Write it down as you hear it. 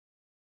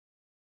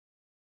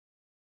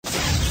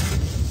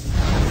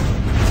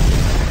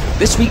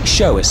This week's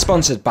show is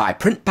sponsored by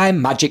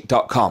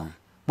printbymagic.com.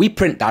 We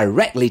print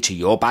directly to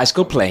your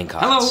bicycle playing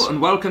cards. Hello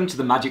and welcome to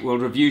the Magic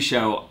World Review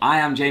Show. I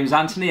am James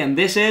Anthony and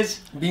this is...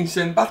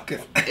 Vincent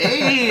Vázquez.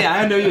 Hey,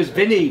 I know you as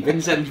Vinny.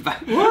 Vincent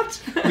What?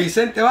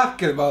 Vicente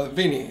Vázquez, but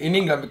Vinny in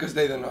England because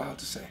they don't know how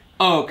to say.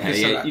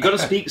 Okay, yeah, you got to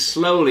speak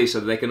slowly so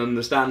that they can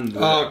understand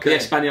the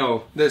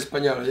Espanol. The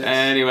Espanol, yes.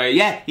 Anyway,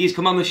 yeah, he's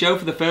come on the show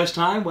for the first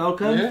time.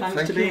 Welcome, yeah,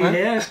 thanks for you, being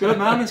here. It's good,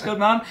 man. It's good,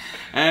 man.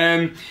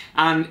 And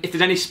if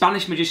there's any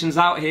Spanish magicians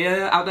out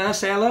there,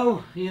 say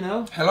hello. You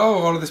know.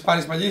 Hello, all the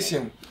Spanish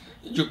magicians.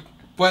 You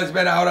puedes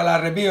ver ahora la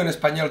review en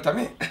español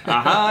también.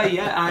 Aha,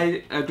 yeah,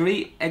 I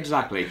agree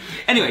exactly.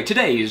 Anyway,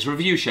 today's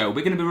review show,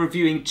 we're going to be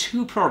reviewing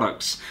two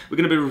products. We're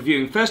going to be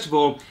reviewing, first of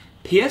all,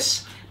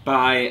 Pierce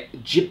by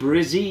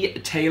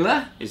JIBRIZY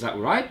Taylor, is that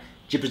right?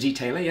 JIBRIZY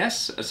Taylor,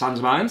 yes,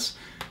 Sansminds.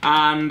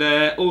 And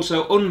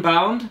also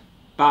Unbound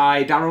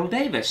by Darryl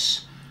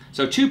Davis.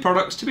 So two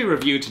products to be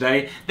reviewed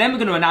today. Then we're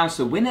going to announce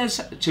the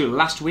winners to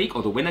last week,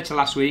 or the winner to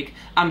last week,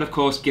 and of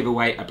course give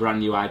away a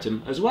brand new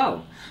item as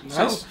well.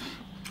 Nice. So,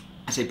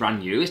 I say brand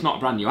new, it's not a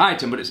brand new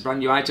item, but it's a brand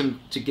new item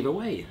to give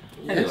away.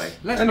 Anyway,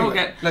 let's not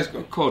get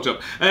caught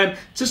up.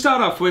 To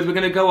start off with, we're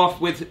going to go off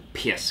with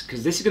Pierce,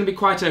 because this is going to be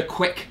quite a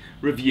quick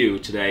review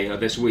today, or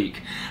this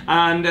week.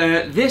 And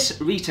this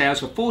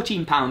retails for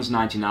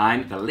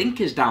 £14.99. The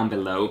link is down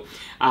below.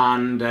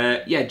 And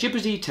yeah,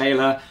 JIBRIZY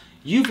Taylor,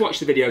 you've watched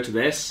the video to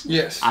this.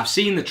 Yes. I've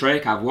seen the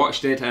trick, I've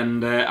watched it,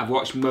 and I've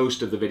watched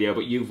most of the video,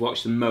 but you've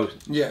watched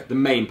the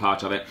main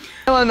part of it.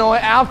 Illinois,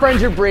 our friend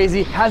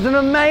JIBRIZY has an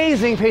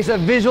amazing piece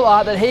of visual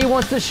art that he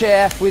wants to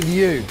share with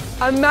you.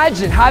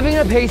 Imagine having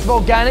a piece of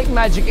organic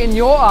magic in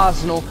your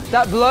arsenal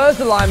that blurs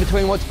the line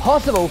between what's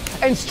possible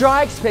and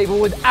strikes people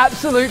with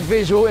absolute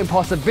visual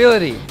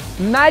impossibility.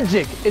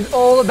 Magic is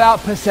all about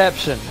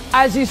perception.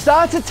 As you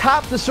start to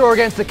tap the straw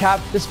against the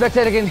cap, the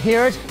spectator can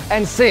hear it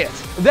and see it.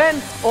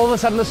 Then, all of a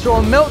sudden, the straw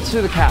melts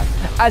through the cap,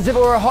 as if it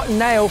were a hot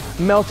nail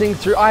melting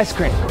through ice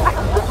cream.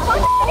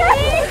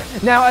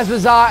 Now, as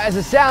bizarre as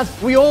it sounds,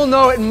 we all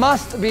know it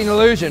must be an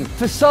illusion,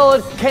 for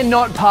solid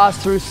cannot pass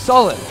through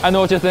solid. I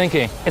know what you're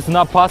thinking. It's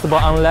not possible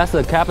unless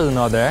the cap is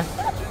not there,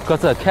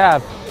 because the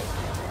cap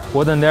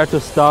wasn't there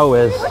to start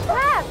with. What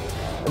cap?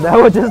 That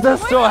was just a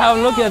straw. Have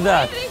a look at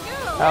that.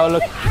 Have a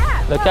look.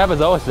 The cap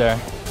is always there.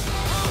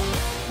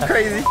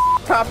 Crazy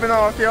popping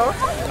off, yo.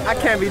 I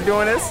can't be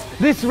doing this.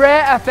 This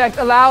rare effect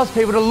allows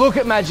people to look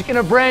at magic in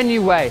a brand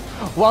new way,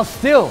 while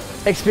still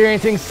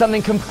experiencing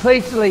something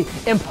completely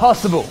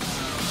impossible.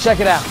 Check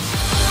it out.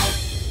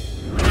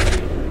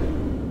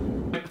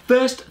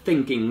 First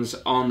thinkings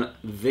on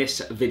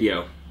this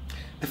video.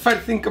 The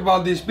first thing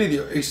about this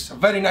video is a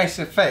very nice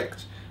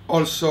effect.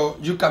 Also,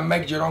 you can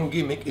make your own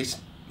gimmick. It's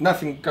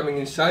nothing coming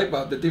inside,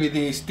 but the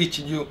DVD is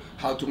teaching you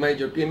how to make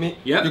your gimmick.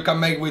 Yep. You can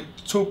make with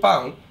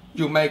 £2,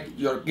 you make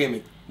your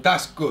gimmick.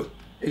 That's good.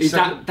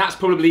 That's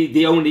probably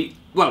the only,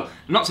 well,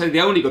 not saying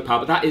the only good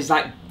part, but that is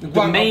like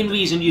the main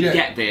reason you'd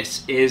get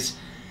this is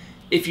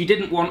if you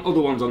didn't want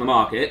other ones on the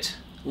market,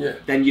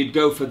 then you'd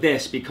go for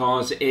this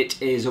because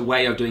it is a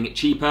way of doing it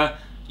cheaper.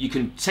 You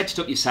can set it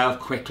up yourself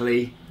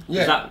quickly.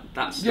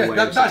 That's the way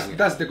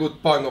that's the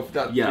good point of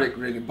that trick,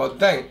 really. But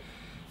then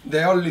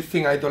the only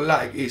thing I don't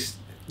like is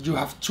you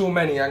have too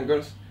many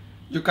angles.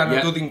 You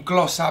cannot do it in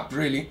close up,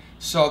 really.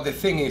 So the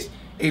thing is,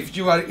 if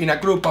you are in a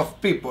group of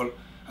people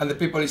and the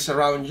people is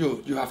around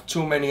you, you have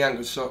too many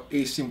angles, so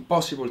it's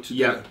impossible to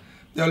do it.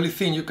 The only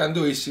thing you can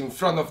do is in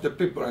front of the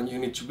people, and you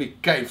need to be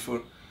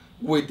careful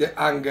with the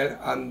angle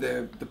and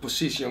the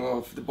position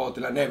of the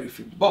bottle and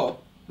everything. But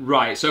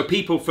right, so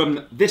people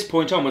from this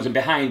point onwards and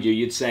behind you,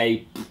 you'd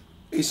say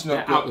it's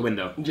not out the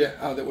window. Yeah,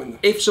 out the window.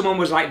 If someone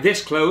was like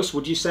this close,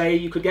 would you say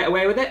you could get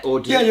away with it? Or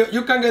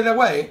you can get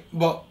away,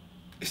 but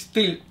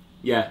still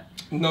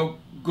no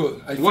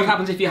good. What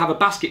happens if you have a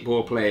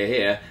basketball player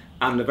here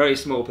and a very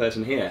small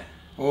person here?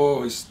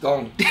 Oh, it's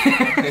done.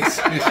 it's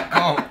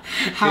gone.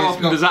 How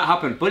often does that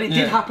happen? But it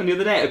did happen the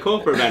other day at a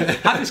corporate event.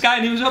 I had this guy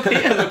and he was up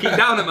here looking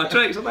down at my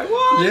tricks. I'm like,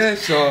 what? Yeah,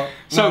 so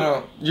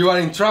no, you are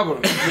in trouble.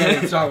 You are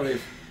in trouble.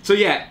 So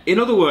yeah, in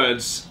other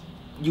words,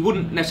 you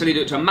wouldn't necessarily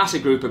do it to a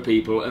massive group of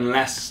people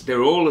unless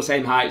they're all the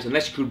same height,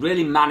 unless you could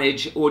really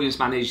audience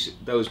manage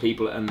those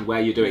people and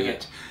where you're doing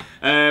it.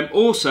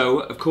 Also,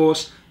 of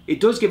course, it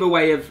does give a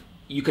way of,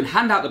 you can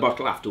hand out the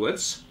bottle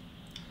afterwards.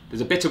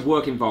 There's a bit of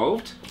work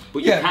involved,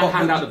 but you can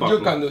hand out the bottle.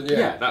 You can do,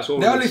 that's all.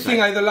 The only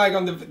thing I don't like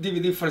on the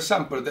DVD, for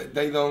example, that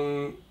they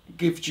don't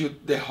give you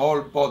the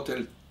whole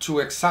bottle to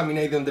examine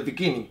it on the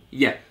beginning.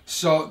 Yeah.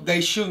 So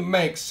they should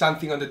make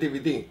something on the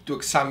DVD to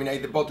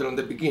examine the bottle on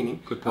the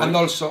beginning. Good point. And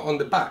also on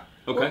the back.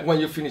 Okay.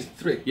 When you finish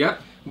the trick. Yeah.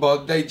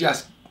 But they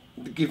just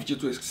give you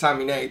to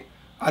examine it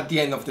at the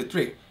end of the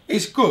trick.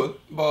 It's good,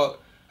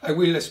 but I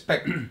will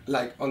expect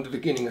like on the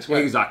beginning as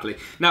well. Exactly.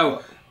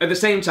 Now, at the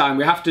same time,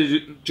 we have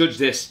to judge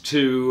this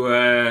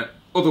to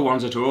other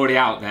ones that are already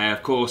out there,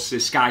 of course,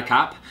 is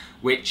Skycap,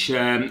 which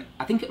I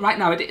think right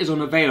now it is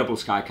unavailable,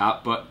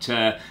 Skycap, but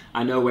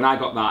I know when I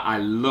got that, I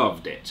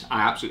loved it.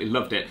 I absolutely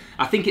loved it.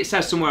 I think it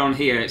says somewhere on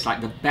here it's like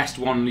the best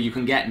one you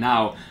can get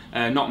now,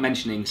 not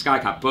mentioning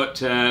Skycap,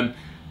 but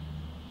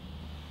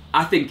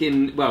I think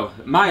in, well,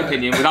 my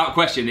opinion, without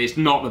question, it's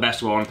not the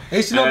best one.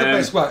 It's not the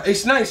best one.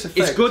 It's nice effect.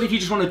 It's good if you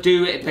just want to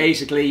do it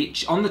basically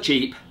on the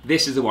cheap.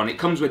 This is the one. It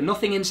comes with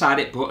nothing inside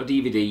it but a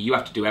DVD. You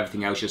have to do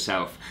everything else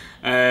yourself.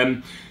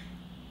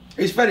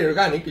 It's very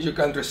organic. You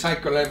can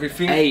recycle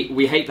everything. Hey,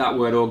 we hate that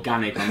word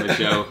organic on the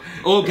show.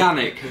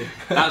 Organic.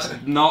 That's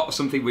not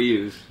something we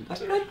use.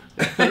 That's right.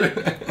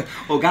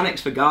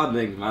 Organic's for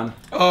gardening, man.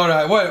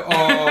 Alright, well,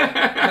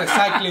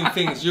 recycling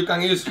things. You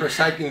can use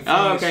recycling things.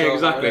 Oh, okay,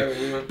 exactly.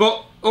 Whatever, you know.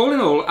 But all in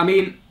all, I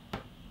mean,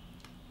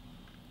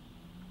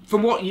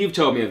 from what you've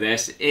told me of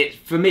this, it's,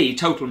 for me,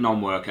 total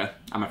non-worker,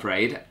 I'm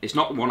afraid. It's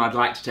not one I'd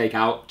like to take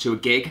out to a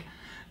gig,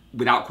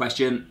 without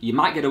question. You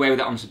might get away with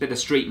it on a bit of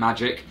street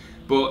magic,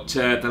 but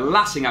the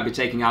last thing I'd be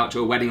taking out to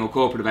a wedding or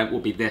corporate event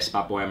would be this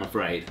bad boy, I'm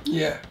afraid.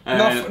 Yeah.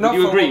 Would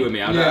you agree with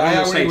me? I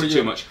don't say it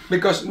too much.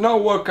 Because no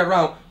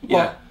workaround.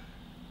 Yeah.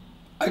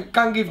 I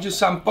can give you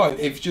some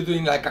point. If you're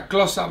doing like a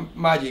close-up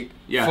magic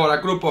for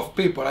a group of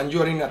people and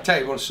you're in a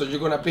table, so you're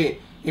going to be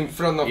in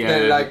front of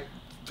them like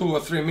 2 or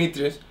 3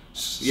 meters,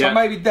 so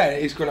maybe then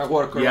it's going to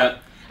work. Yeah.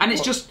 And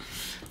it's just,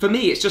 for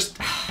me, it's just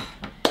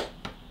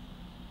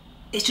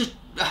it's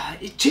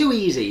too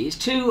easy. It's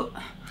too...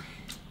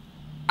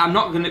 I'm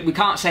not gonna, we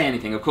can't say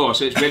anything, of course,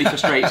 so it really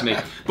frustrates me.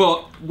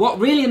 But what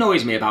really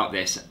annoys me about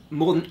this,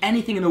 more than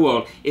anything in the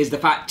world, is the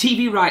fact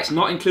TV rights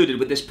not included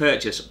with this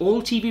purchase.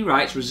 All TV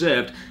rights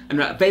reserved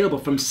and are available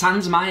from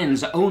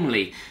Sansminds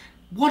only.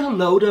 What a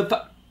load of...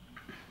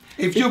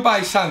 If you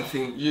buy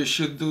something, you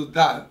should do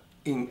that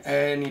in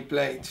any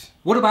place.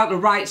 What about the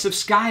rights of the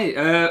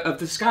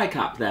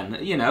Skycap then?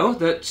 You know,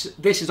 that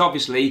this is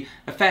obviously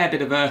a fair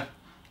bit of a...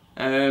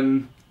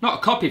 not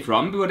a copy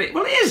from, but it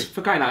is,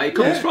 for crying out loud. It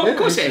comes from, of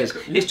course it is.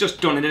 It's just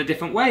done in a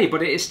different way,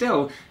 but it is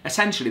still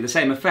essentially the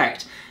same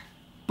effect,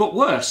 but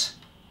worse.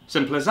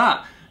 Simple as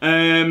that.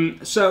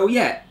 So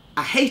yeah,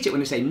 I hate it when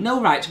they say no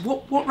rights.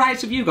 What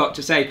rights have you got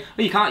to say,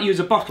 oh, you can't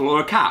use a bottle or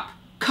a cap?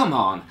 Come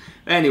on.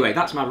 Anyway,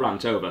 that's my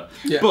rant over.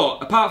 Yeah. But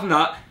apart from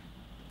that,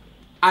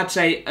 I'd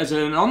say as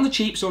an on the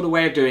cheap sort of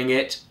way of doing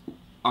it,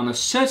 on a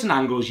certain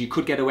angles you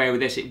could get away with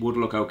this, it would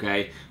look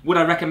okay. Would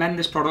I recommend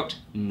this product?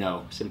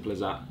 No. Simple as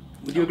that.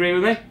 Would you agree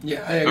with me?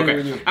 Yeah, I agree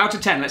with you. Out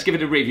of 10, let's give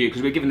it a review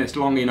because we've given this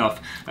long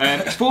enough.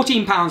 It's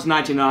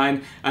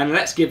 £14.99 and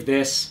let's give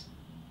this...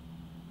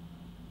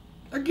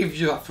 I'll give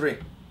you a 3.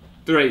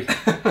 3.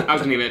 I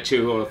was going to give it a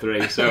 2 or a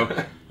 3, so...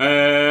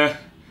 yeah,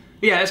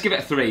 let's give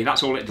it a 3.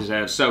 That's all it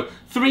deserves. So,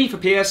 3 for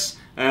Pierce.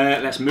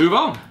 Let's move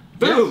on.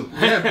 Boom!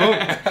 Yes.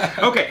 Yeah,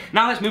 boom. Okay,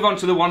 now let's move on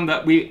to the one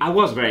that I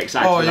was very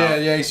excited about. Oh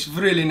yeah, it's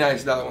really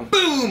nice, that one.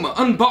 Boom!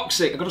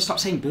 Unboxing. I've got to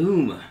stop saying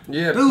boom.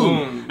 Yeah,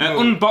 boom.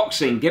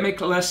 Unboxing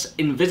Gimmickless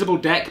Invisible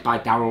Deck by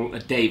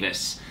Darryl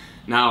Davis.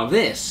 Now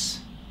this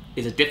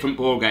is a different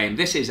ball game.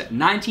 This is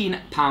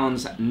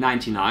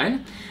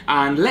 £19.99,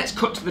 and let's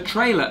cut to the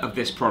trailer of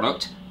this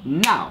product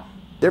now.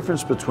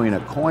 Difference between a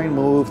coin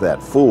move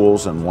that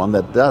fools and one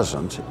that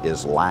doesn't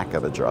is lack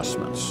of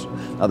adjustments.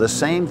 Now the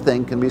same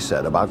thing can be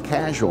said about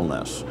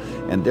casualness,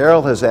 and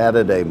Darryl has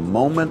added a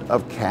moment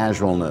of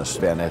casualness,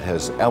 and it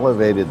has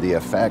elevated the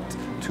effect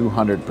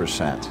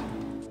 200%.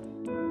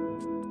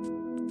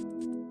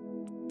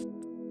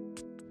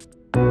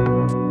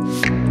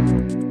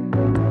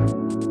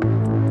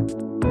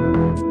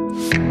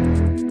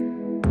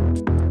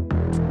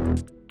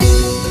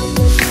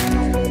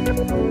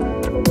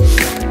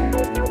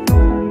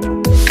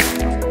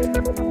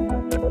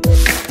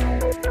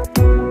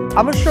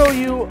 I'm gonna show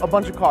you a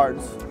bunch of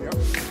cards. Yep.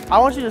 I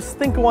want you to just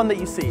think of one that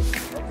you see.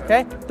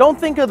 Okay? Don't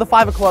think of the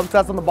 5 of clubs,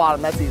 that's on the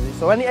bottom, that's easy.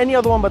 So any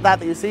other one but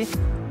that you see,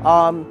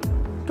 go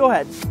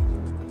ahead.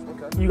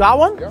 Okay. You got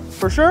one? Yep.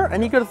 For sure?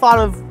 And you could have thought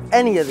of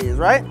any of these,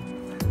 right?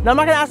 Now I'm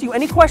not gonna ask you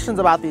any questions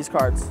about these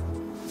cards.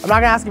 I'm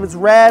not gonna ask if it's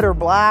red or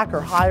black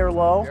or high or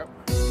low. Yep.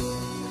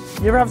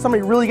 You ever have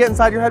somebody really get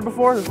inside your head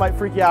before? This might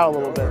freak you out a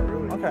little bit.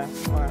 Really. Okay,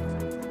 all right.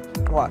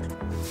 Watch.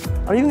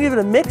 I'm even give it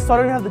a mix, so I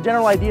don't even have the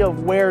general idea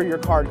of where your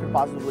card could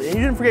possibly. And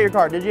you didn't forget your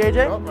card, did you,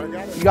 AJ? Nope, I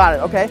got it. You got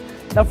it, okay.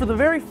 Now for the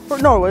very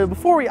first, no,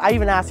 before I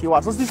even ask you,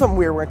 watch, let's do something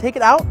weird. We're gonna take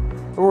it out,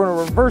 and we're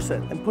gonna reverse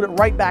it and put it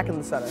right back in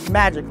the center,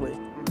 magically.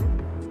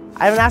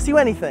 I haven't asked you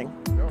anything.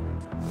 No.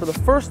 For the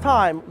first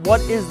time, what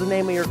is the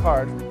name of your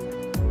card?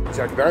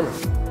 Jack Diamond.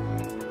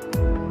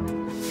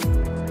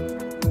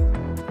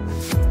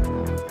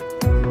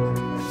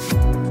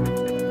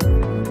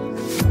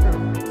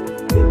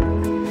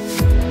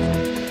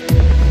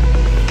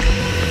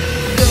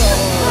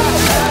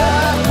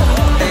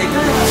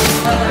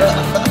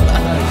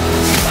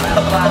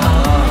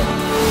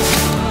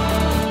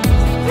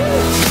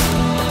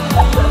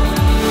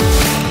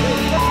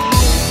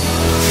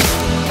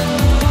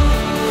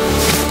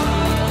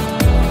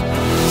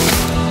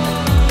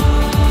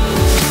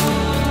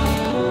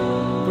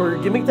 Throw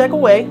your gimmick deck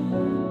away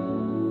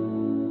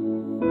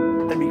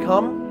and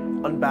become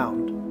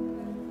Unbound.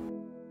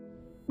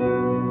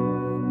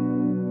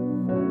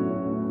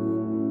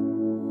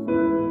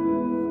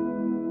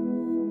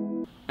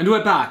 And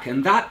we're back,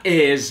 and that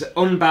is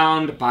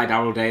Unbound by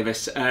Darryl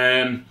Davis.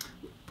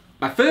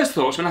 My first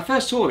thoughts, when I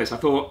first saw this, I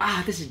thought,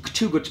 this is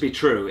too good to be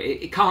true.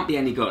 It can't be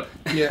any good.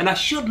 Yeah. And I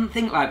shouldn't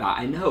think like that,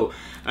 I know.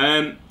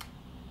 And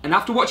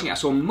after watching it, I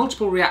saw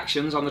multiple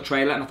reactions on the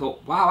trailer, and I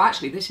thought, wow,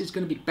 actually, this is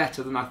going to be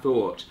better than I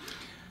thought.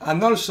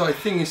 And also, I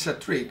think it's a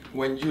trick.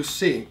 When you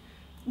see,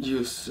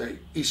 you say,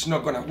 it's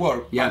not going to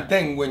work. Yeah. And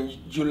then when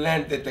you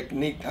learn the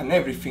technique and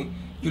everything,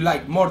 you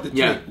like more the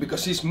trick,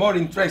 because it's more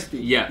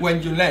interesting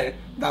when you learn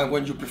than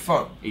when you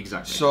perform.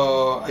 Exactly.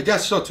 So I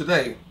just saw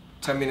today,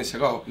 10 minutes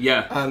ago,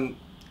 and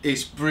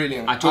it's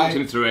brilliant. I talked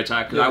him through it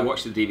because I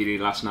watched the DVD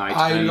last night.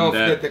 I love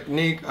the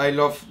technique, I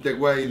love the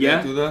way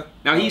they do that.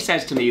 Now he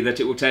says to me that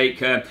it will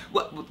take,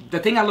 well, the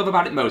thing I love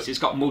about it most, it's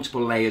got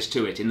multiple layers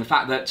to it, in the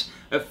fact that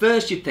at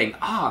first you'd think,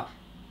 have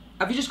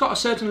you just got a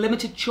certain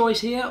limited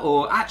choice here,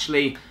 or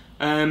actually,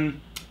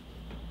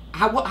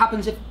 what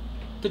happens if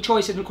the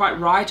choice isn't quite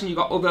right and you've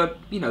got other,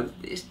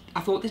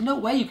 I thought there's no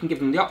way you can give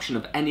them the option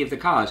of any of the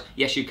cards.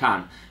 Yes, you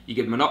can. You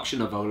give them an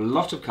option of a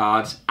lot of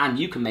cards, and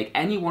you can make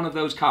any one of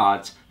those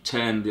cards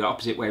turn the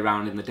opposite way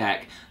around in the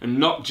deck, and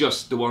not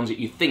just the ones that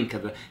you think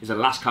is the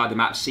last card they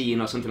might have seen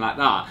or something like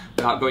that,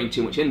 without going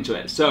too much into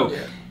it. So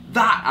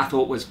that I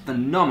thought was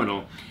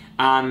phenomenal.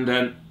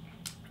 And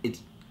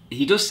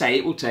he does say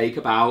it will take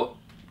about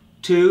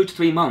 2 to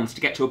 3 months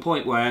to get to a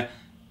point where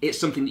it's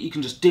something that you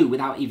can just do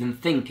without even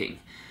thinking.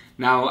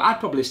 Now, I'd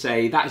probably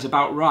say that is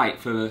about right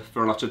for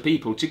a lot of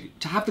people.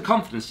 To have the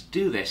confidence to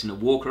do this in a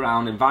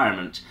walk-around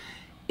environment,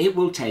 it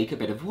will take a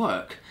bit of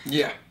work.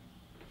 Yeah.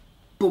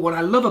 But what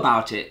I love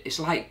about it, it's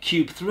like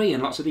Cube 3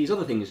 and lots of these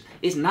other things.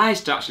 It's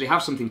nice to actually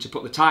have something to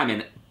put the time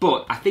in,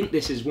 but I think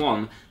this is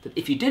one that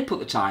if you did put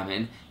the time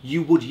in,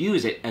 you would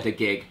use it at a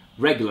gig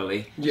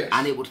regularly,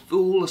 and it would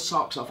fool the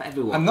socks off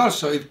everyone. And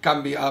also it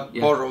can be a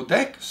borrowed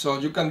deck, so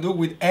you can do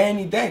with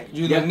any deck.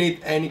 You don't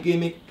need any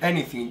gimmick,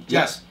 anything.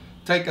 Just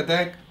take a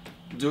deck,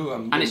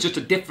 and it's just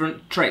a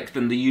different trick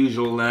than the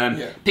usual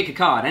pick a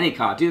card, any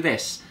card, do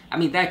this. I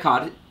mean, their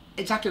card,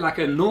 exactly like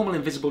a normal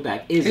invisible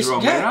deck, is the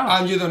wrong way around.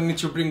 And you don't need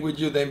to bring with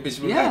you the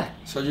invisible deck.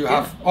 So you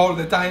have all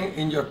the time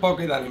in your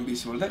pocket an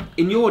invisible deck.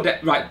 In your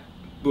deck, right,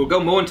 we'll go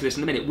more into this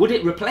in a minute. Would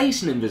it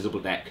replace an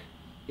invisible deck,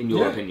 in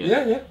your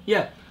opinion?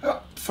 Yeah.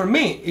 For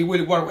me, it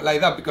will work like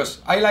that, because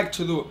I like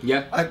to do,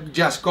 I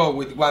just go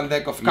with one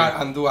deck of cards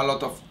and do a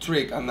lot of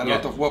trick and a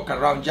lot of walk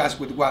around just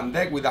with one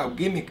deck without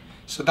gimmick.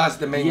 So that's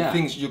the main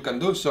things you can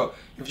do. So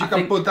if you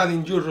can put that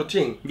in your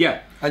routine,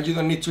 and you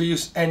don't need to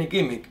use any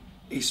gimmick,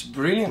 it's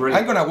brilliant.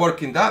 I'm going to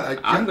work in that.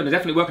 I'm going to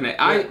definitely work on it.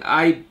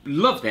 I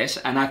love this,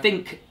 and I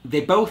think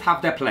they both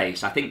have their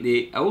place. I think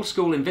the old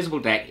school invisible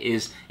deck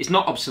is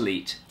not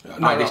obsolete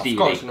by this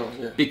DVD. Of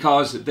course,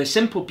 because the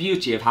simple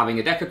beauty of having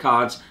a deck of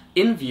cards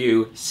in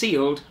view,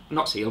 sealed,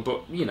 not sealed,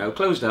 but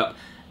closed up,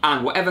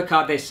 and whatever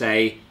card they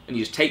say, and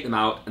you just take them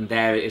out, and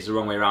there it is the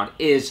wrong way around,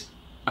 is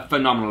a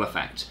phenomenal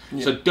effect.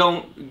 So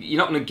you're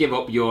not going to give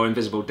up your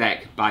invisible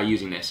deck by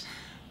using this.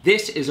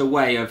 This is a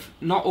way of,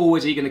 not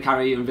always are you going to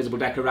carry your invisible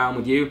deck around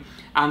with you,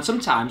 and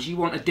sometimes you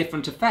want a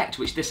different effect,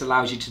 which this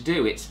allows you to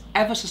do. It's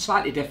ever so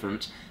slightly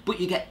different, but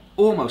you get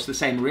almost the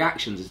same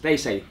reactions, as they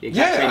say, the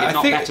exact same, if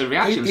not better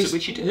reactions,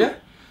 which you do.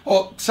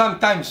 Or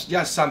sometimes,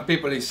 just some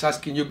people is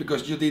asking you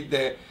because you did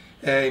the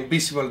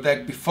invisible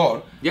deck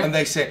before, and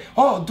they say,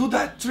 oh, do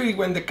that trick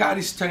when the card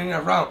is turning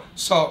around.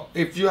 So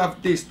if you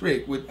have this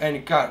trick with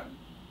any card,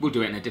 we'll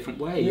do it in a different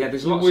way.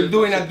 There's lots we'll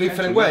do it in a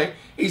different way.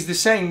 It's the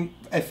same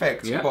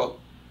effect, but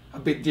a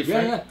bit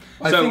different.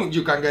 I think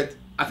you can get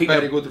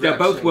very good reaction. They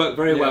both work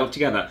very well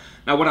together.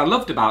 Now, what I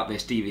loved about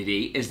this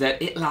DVD is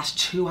that it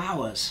lasts 2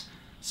 hours.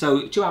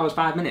 So 2 hours,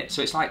 5 minutes.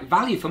 So it's like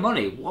value for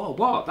money. Whoa,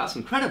 what? That's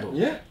incredible.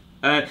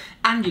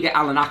 And you get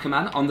Alan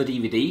Ackerman on the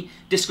DVD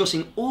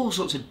discussing all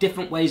sorts of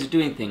different ways of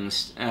doing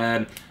things.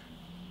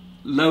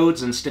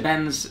 Loads and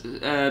Steben's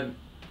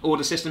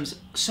order systems.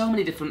 So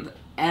many different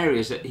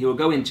areas that he will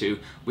go into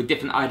with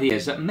different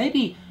ideas that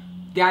maybe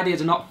the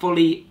ideas are not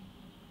fully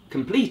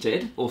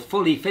completed or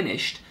fully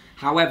finished,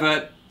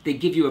 however they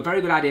give you a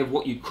very good idea of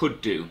what you could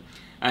do,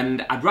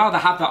 and I'd rather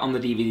have that on the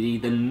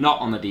DVD than not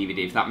on the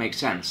DVD, if that makes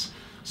sense.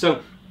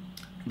 So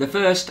the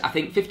first, I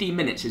think, 15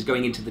 minutes is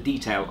going into the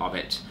detail of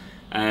it,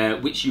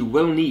 which you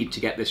will need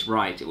to get this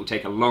right. It will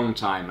take a long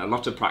time, a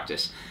lot of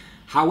practice.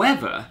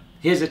 However,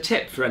 here's a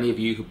tip for any of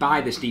you who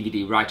buy this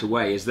DVD right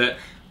away, is that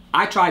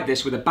I tried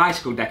this with a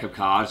bicycle deck of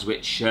cards,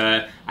 which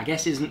I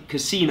guess isn't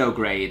casino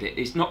grade.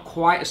 It's not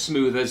quite as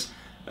smooth as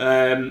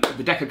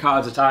the deck of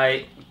cards that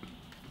I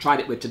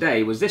tried it with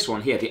today was this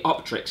one here, the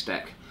Optrix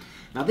deck.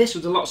 Now this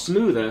was a lot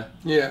smoother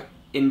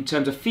in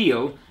terms of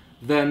feel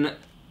than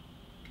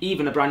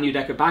even a brand new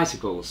deck of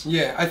bicycles.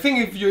 I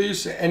think if you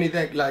use any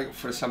deck, like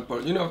for example,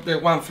 the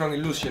one from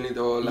Illusionist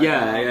or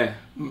like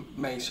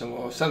Mason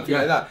or something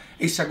like that,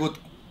 it's a good,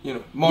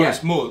 more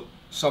smooth.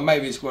 So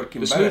maybe it's working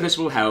better. The smoothness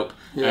will help.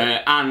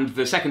 And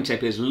the second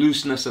tip is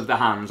looseness of the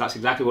hands. That's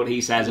exactly what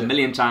he says a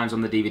million times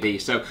on the DVD.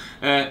 So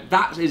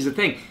that is the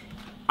thing.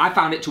 I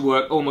found it to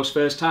work almost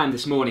first time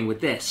this morning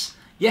with this.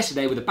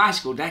 Yesterday with the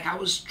bicycle deck I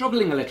was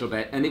struggling a little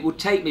bit, and it would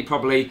take me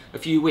probably a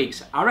few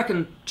weeks. I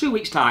reckon 2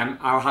 weeks time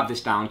I'll have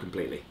this down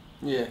completely.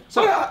 Yeah,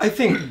 so well, I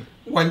think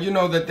when you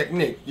know the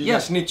technique, you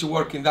just need to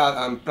work in that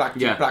and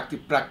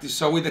practice.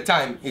 So with the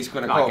time it's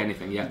gonna go. Like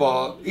anything, yeah.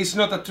 But it's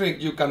not a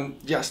trick you can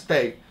just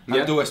take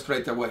and do it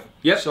straight away.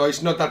 Yeah. So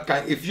it's not that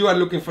kind. If you are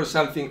looking for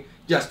something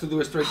just to do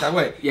it straight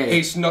away,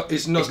 it's not the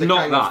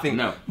kind of thing.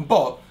 No.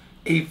 But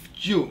if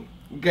you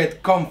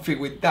get comfy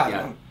with that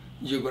one,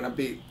 you're gonna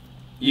be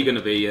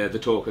the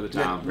talk of the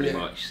town, pretty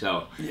much.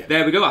 So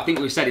there we go. I think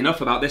we've said enough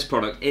about this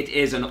product. It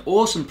is an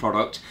awesome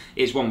product.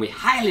 It's one we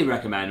highly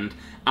recommend,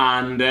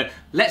 and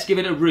let's give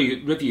it a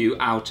review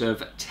out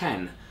of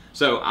 10.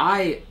 So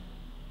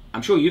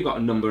I'm sure you've got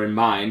a number in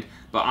mind,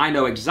 but I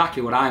know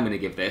exactly what I'm going to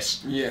give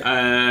this.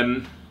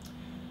 Well,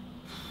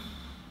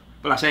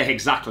 I say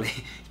exactly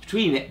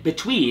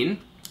between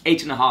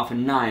 8.5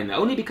 and 9,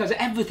 only because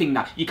everything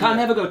now you can't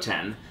never go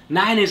 10.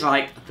 9 is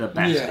like the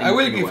best. Yeah, I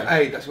will give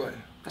 8 as well.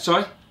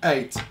 Sorry?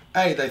 8.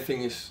 8 I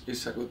think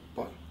is a good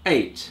point.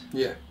 8?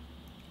 Yeah.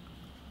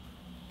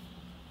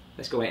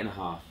 Let's go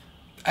 8.5.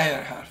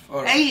 8.5.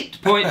 All right.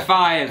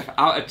 8.5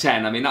 out of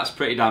 10. I mean, that's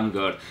pretty damn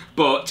good.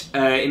 But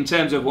in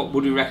terms of what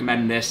would we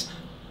recommend this,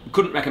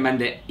 couldn't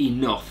recommend it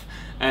enough.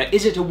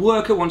 Is it a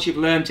worker once you've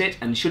learnt it,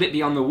 and should it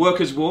be on the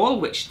worker's wall,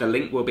 which the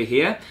link will be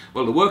here?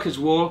 Well, the worker's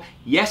wall,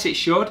 yes it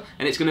should,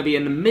 and it's going to be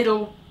in the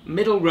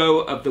middle row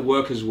of the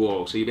worker's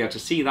wall, so you'll be able to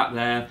see that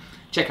there.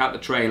 Check out the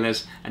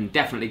trailers and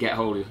definitely get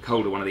hold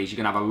of one of these. You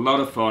can have a lot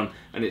of fun,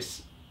 and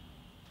it's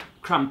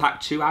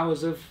cram-packed 2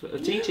 hours of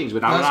teachings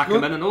with Alan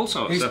Ackerman and all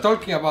sorts. He's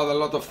talking about a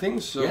lot of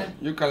things, so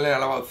you can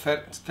learn about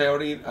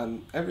theory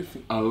and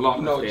everything. A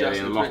lot of theory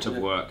and a lot of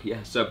work,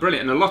 so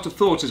brilliant. And a lot of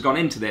thought has gone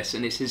into this,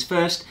 and it's his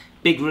first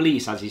big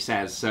release, as he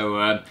says.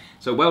 So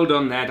so well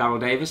done there, Darryl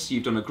Davis.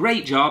 You've done a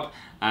great job,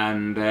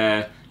 and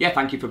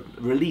thank you for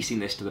releasing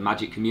this to the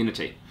Magic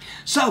community.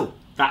 So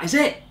that is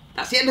it.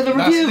 That's the end of the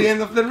review. That's the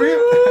end of the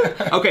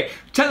review. Okay,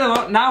 tell you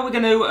what, now we're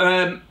going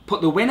to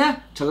put the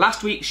winner to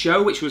last week's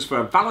show, which was for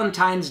a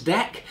Valentine's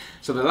deck.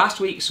 So the last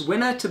week's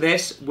winner to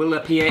this will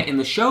appear in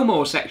the Show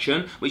More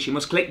section, which you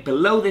must click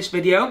below this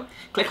video.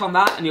 Click on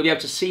that and you'll be able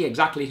to see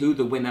exactly who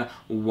the winner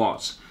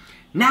was.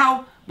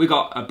 Now, we've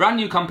got a brand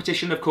new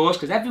competition, of course,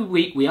 because every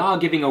week we are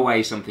giving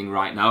away something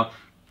right now.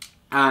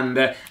 And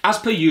as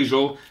per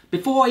usual,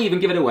 before I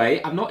even give it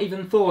away, I've not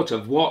even thought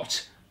of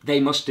what they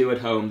must do at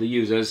home, the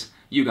users,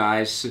 you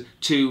guys,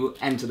 to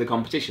enter the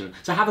competition.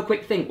 So have a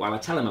quick think while I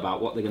tell them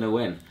about what they're going to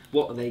win.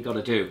 What have they got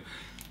to do?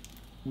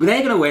 They're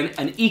going to win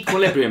an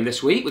Equilibrium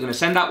this week. We're going to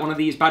send out one of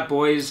these bad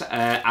boys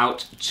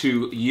out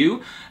to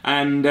you.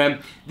 And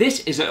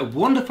this is a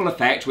wonderful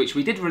effect, which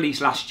we did release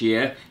last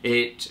year.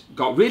 It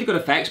got really good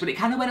effects, but it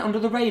kind of went under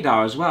the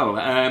radar as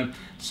well.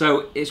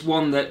 So it's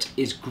one that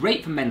is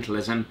great for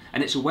mentalism,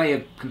 and it's a way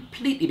of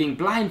completely being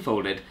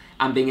blindfolded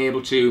and being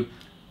able to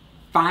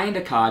find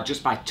a card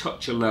just by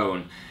touch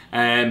alone.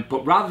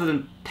 But rather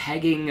than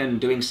pegging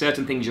and doing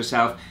certain things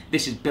yourself,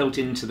 this is built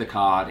into the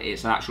card.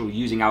 It's actual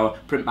using our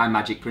Print by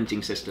Magic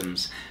printing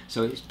systems.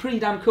 So it's pretty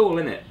damn cool,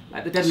 isn't it?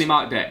 Like the Deadly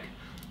Mark deck.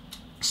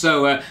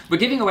 So we're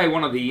giving away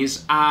one of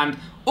these, and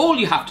all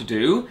you have to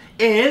do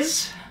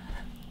is...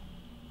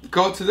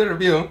 go to the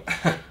review.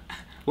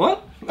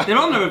 What? They're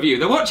on the review.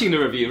 They're watching the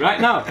review right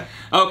now.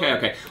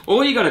 Okay.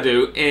 All you got to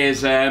do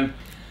is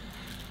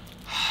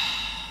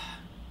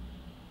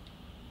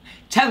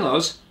tell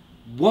us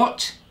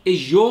what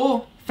is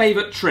your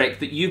favourite trick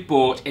that you've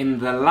bought in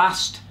the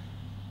last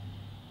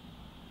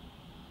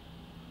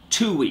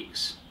 2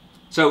 weeks.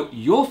 So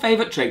your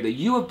favourite trick that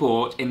you have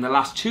bought in the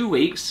last 2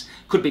 weeks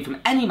could be from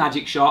any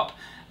magic shop.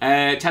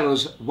 Tell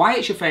us why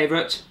it's your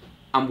favourite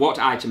and what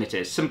item it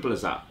is. Simple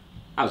as that.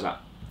 How's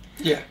that?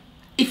 Yeah.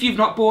 If you've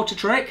not bought a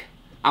trick,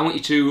 I want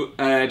you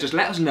to just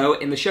let us know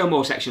in the Show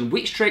More section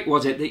which trick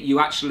was it that you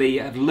actually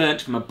have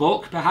learnt from a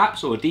book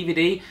perhaps or a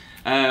DVD.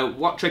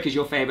 What trick is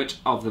your favourite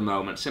of the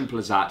moment? Simple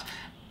as that.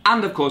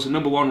 And of course the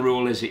 #1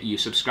 rule is that you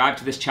subscribe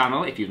to this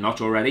channel if you've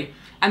not already,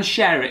 and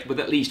share it with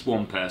at least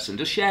one person.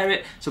 Just share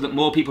it so that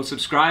more people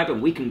subscribe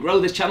and we can grow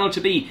this channel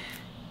to be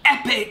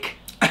epic.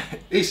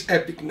 It's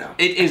epic now.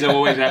 It is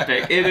always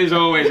epic. It is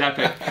always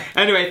epic.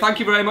 Anyway,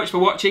 thank you very much for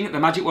watching the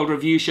Magic World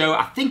Review Show.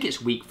 I think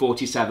it's week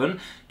 47,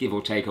 give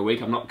or take a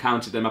week. I've not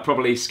counted them. I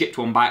probably skipped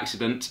one by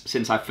accident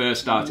since I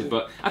first started,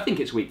 but I think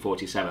it's week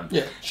 47.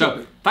 Yeah.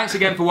 So, thanks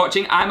again for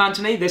watching. I'm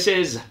Anthony. This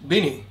is...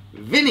 Vinny.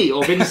 Vinny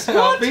or Vincent.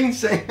 What?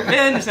 Vincent.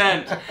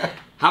 Vincent.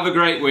 Have a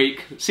great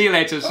week. See you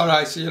later.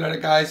 Alright, see you later,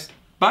 guys.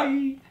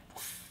 Bye.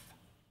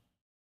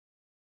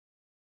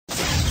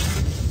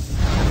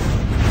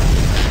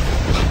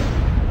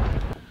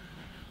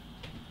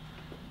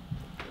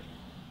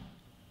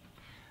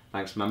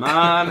 Thanks, my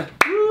man.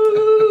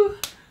 Woo.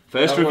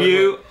 First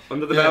review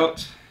under the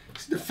belt.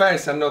 It's the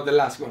first and not the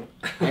last one.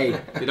 Hey,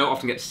 they don't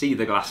often get to see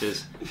the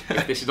glasses.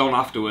 If this is on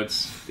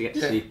afterwards, they get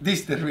to see.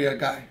 This is the real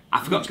guy.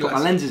 I forgot to put my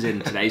lenses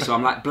in today, so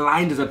I'm like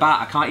blind as a bat.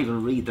 I can't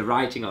even read the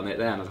writing on it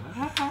there. And I was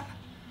like, ah.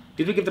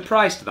 Did we give the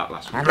prize to that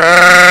last one?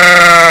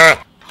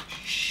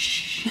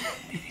 Shh.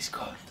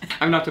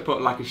 I'm gonna have to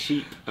put like a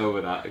sheep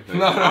over that.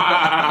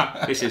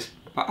 No. This is.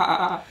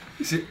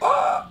 You see,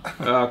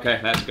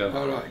 Okay, let's go.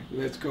 All right,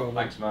 let's go.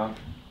 Thanks, man.